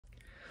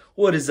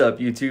What is up,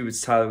 YouTube?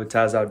 It's Tyler with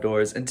Taz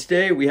Outdoors, and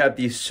today we have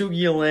the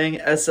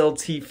Sougayilang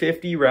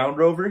SLT50 Round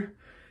Rover,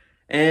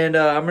 and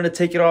I'm going to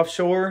take it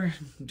offshore,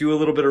 do a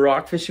little bit of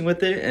rock fishing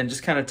with it, and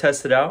just kind of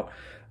test it out.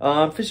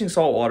 I'm fishing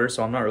saltwater,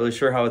 so I'm not really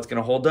sure how it's going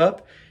to hold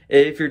up.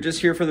 If you're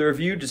just here for the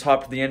review, just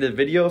hop to the end of the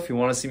video. If you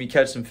want to see me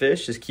catch some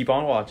fish, just keep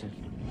on watching.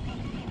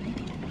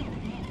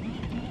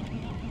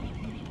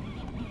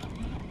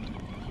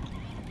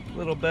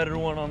 Little better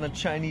one on the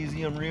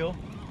Chinesium reel.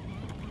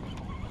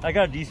 I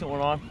got a decent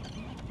one on.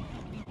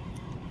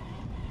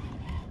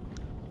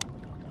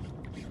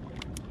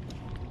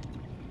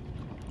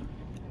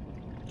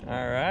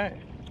 All right.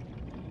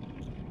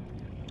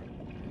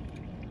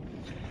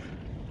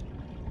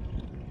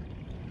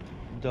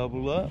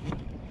 Double up.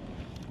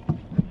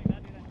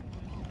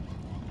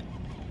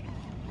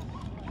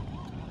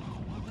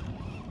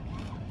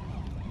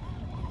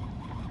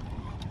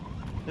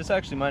 This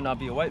actually might not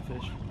be a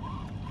whitefish.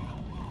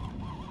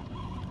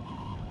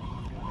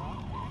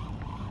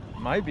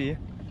 Might be.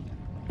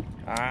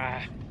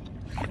 Ah.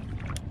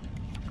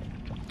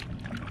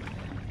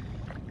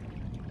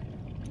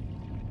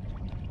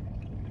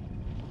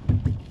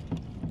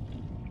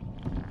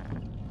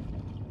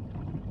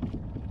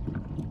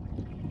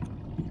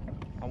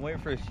 I'm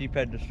waiting for a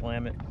sheephead to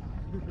slam it.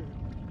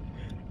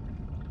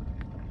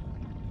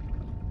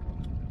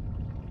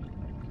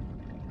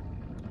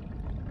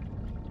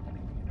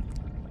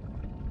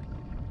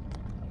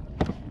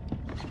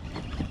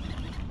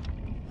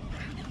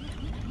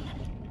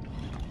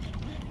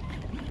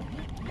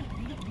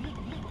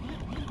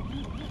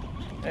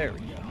 There we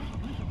go.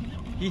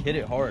 He hit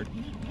it hard.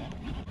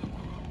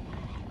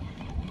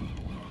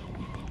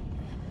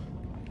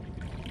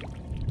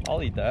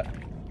 I'll eat that.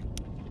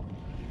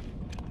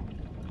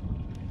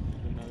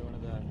 Another one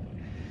of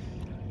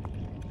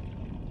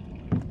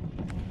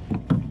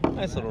that.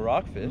 Nice little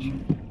rockfish.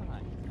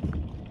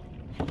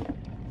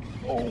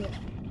 Oh.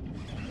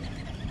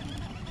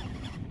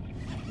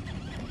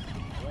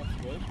 That's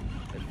good.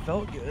 It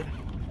felt good.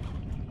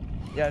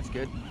 Yeah, it's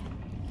good.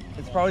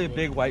 It's probably a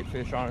big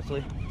whitefish,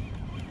 honestly.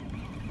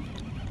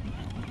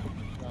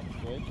 That's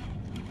good.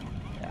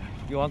 Yeah.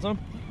 You want some?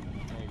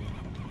 Maybe.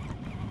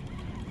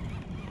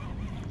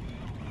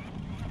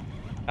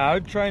 I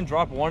would try and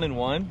drop 1 and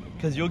 1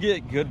 because you'll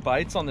get good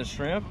bites on the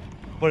shrimp,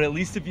 but at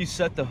least if you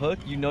set the hook,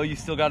 you know you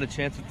still got a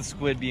chance with the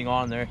squid being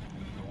on there.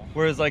 Yeah.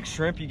 Whereas like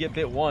shrimp, you get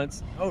bit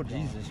once. Oh,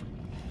 Jesus.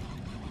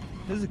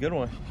 This is a good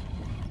one.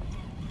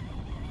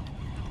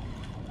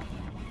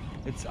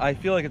 I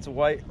feel like it's a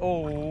white.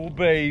 Oh,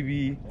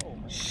 baby. Oh,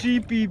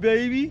 Sheepy,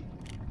 baby.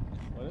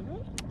 what is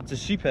it? It's a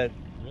sheephead.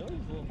 Really? It's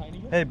a little tiny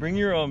guy? Hey, bring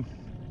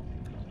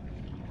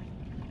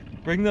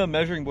the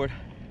measuring board.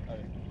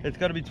 Okay. It's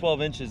got to be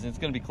 12 inches and it's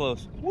going to be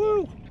close.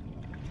 Woo!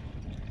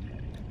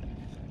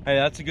 Hey,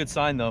 that's a good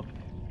sign though.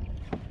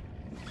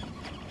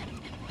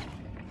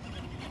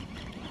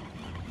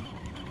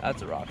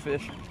 That's a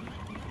rockfish.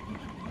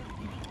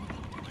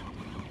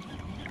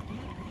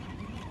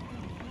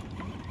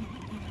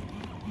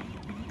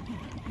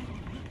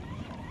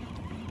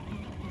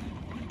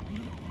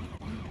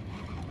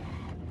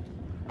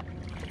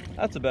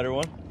 That's a better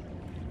one.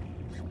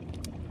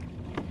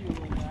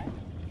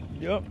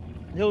 Yep,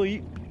 he'll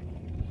eat.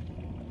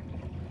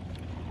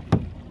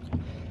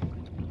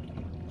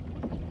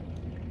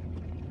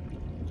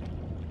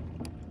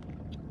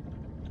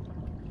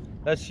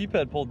 That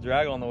sheephead pulled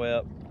drag on the way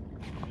up.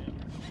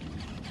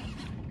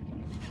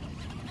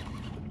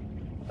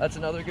 That's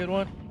another good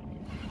one.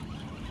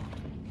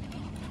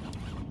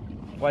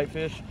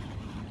 Whitefish.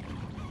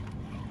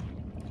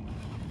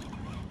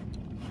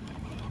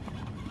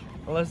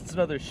 Unless it's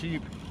another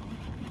sheep.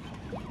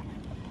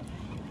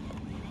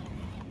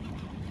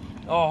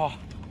 Oh.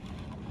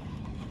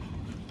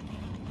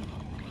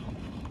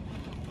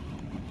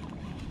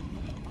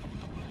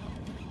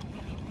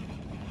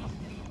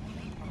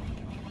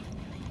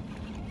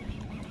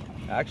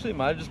 Actually, it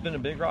might have just been a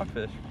big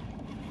rockfish.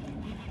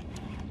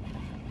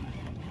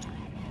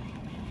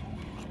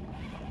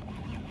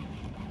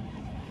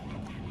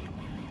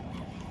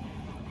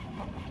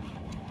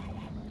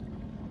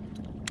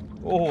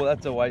 Oh,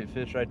 that's a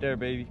whitefish right there,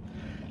 baby.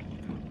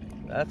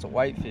 That's a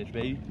whitefish,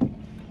 baby.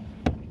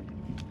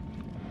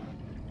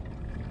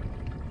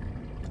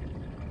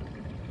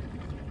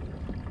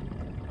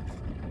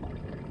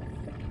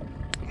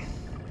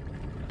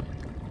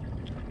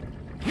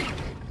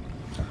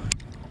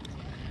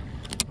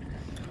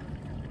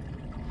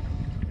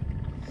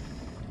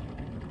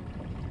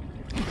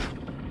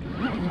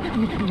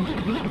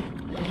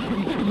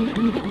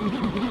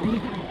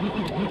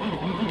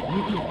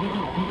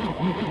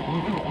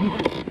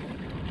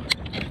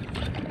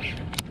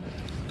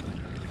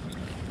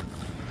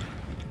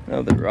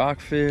 Another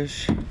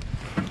rockfish.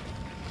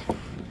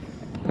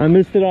 I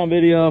missed it on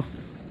video.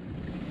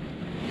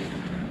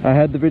 I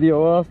had the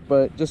video off,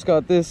 but just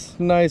got this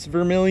nice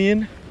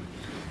vermilion.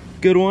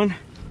 Good one.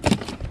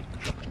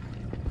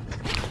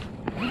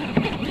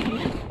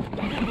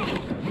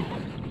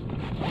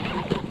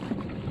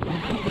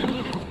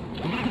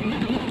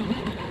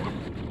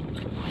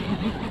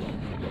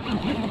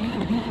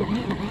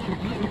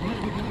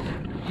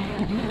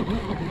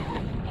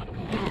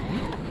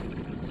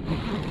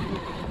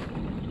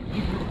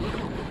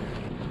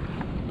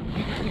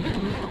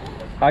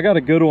 I got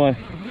a good one.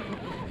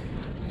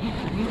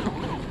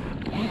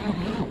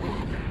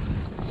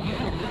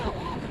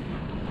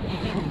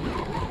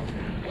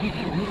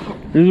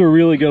 This is a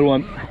really good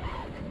one.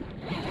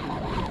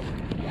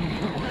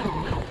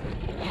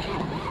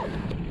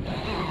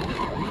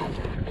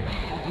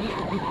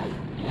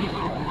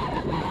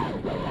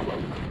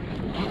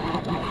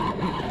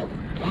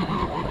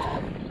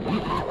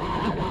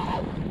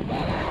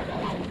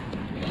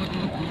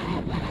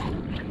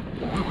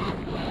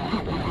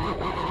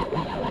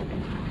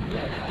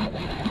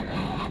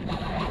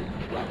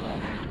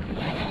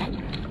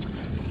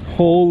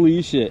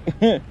 Holy shit.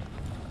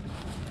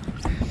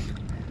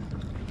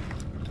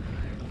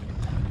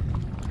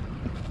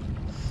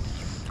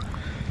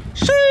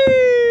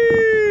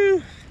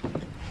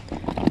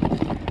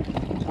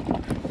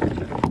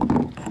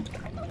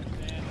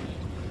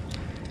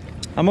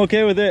 I'm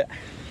okay with it.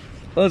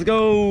 Let's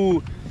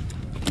go.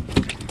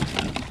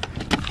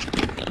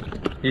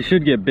 You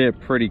should get bit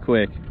pretty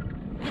quick.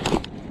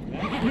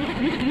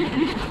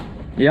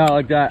 Yeah,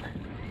 like that.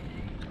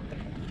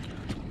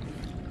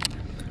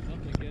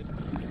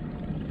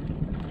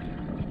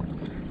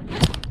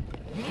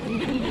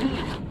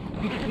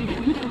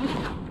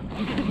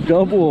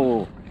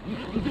 Double.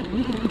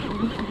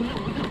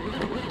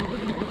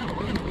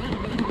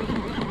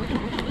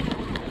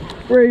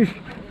 Race.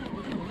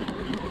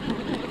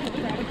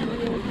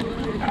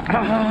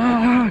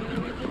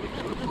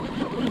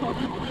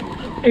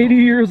 80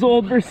 years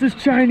old versus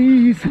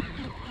Chinese.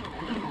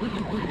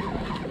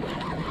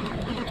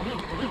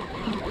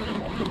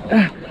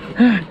 I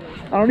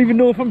don't even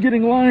know if I'm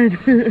getting lined.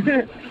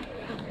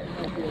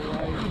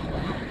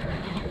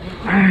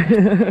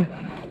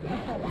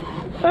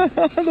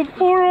 The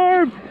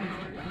forearm.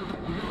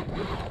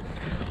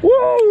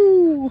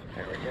 Whoa!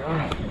 There we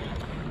go.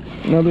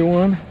 Another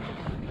one.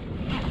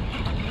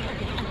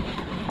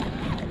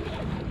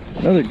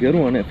 Another good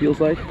one, it feels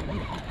like.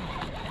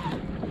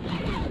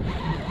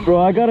 Bro,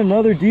 I got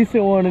another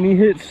decent one and he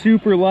hit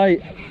super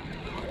light.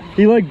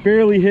 He like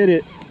barely hit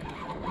it.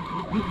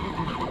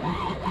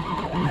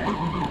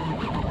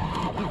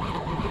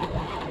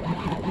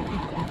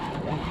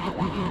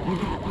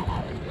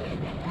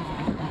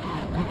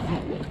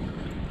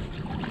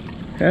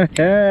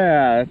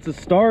 Yeah, it's a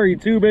starry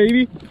too,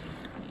 baby.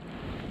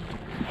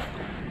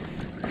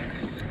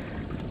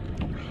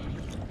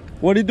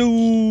 What it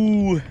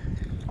do?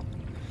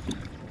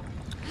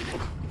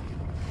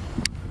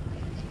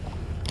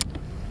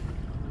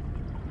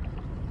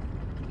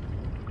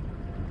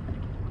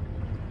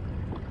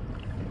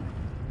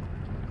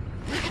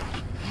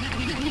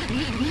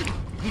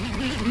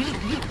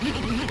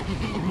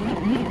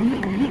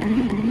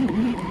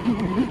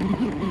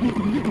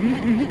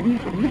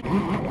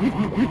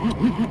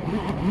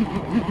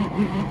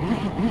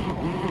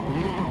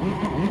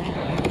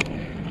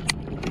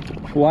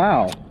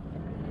 Wow,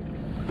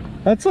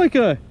 that's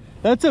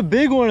a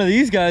big one of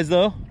these guys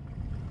though.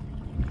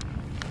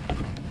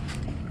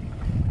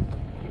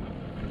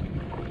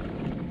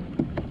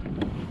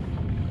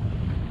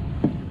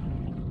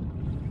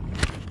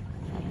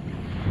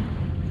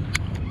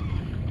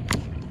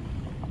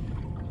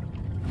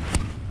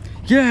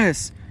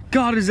 Yes,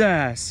 got his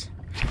ass.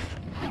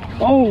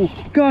 Oh,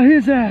 got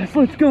his ass.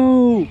 Let's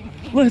go.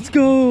 Let's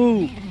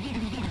go.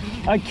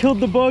 I killed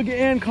the bug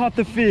and caught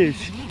the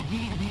fish.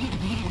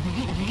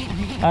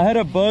 I had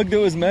a bug that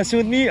was messing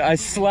with me. I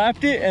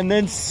slapped it and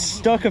then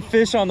stuck a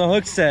fish on the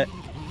hook set.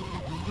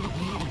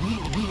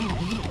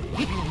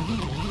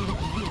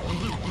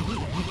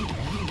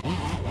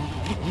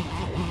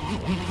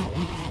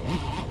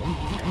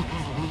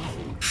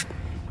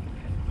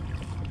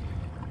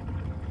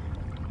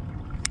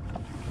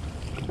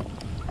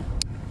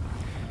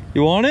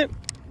 You want it?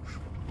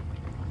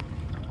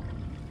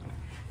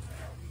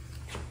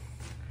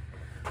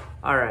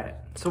 All right,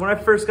 so when I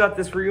first got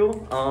this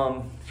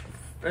reel,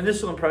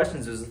 initial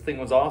impressions is the thing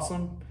was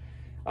awesome.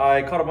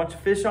 I caught a bunch of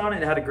fish on it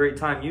and had a great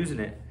time using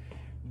it.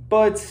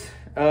 But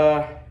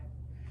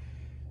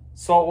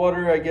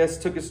saltwater, I guess,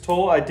 took its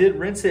toll. I did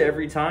rinse it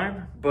every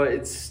time, but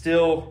it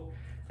still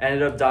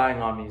ended up dying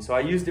on me. So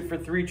I used it for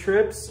 3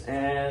 trips,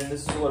 and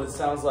this is what it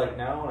sounds like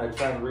now when I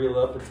try and reel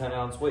up a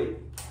 10-ounce weight.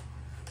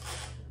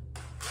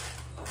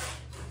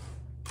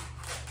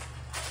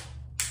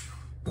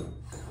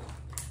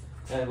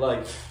 And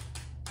like,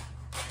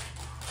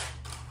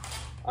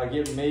 I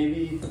get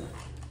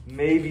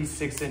maybe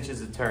 6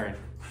 inches of turn,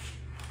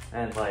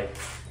 and like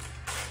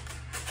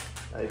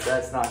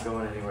that's not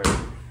going anywhere.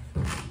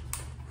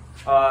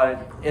 I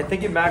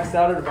think it maxed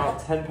out at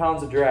about 10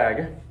 pounds of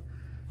drag.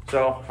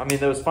 So, I mean,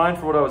 that was fine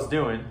for what I was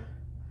doing.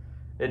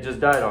 It just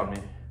died on me.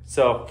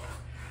 So,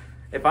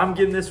 if I'm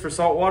getting this for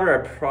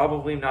saltwater, I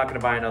probably am not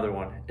gonna buy another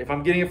one. If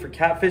I'm getting it for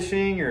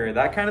catfishing or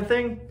that kind of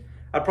thing,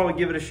 I'd probably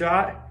give it a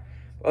shot.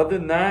 Other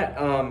than that,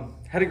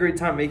 had a great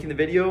time making the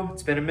video.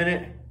 It's been a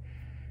minute.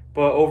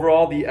 But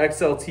overall, the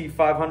XLT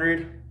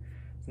 500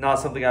 is not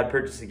something I'd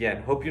purchase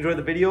again. Hope you enjoyed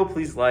the video.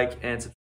 Please like and subscribe.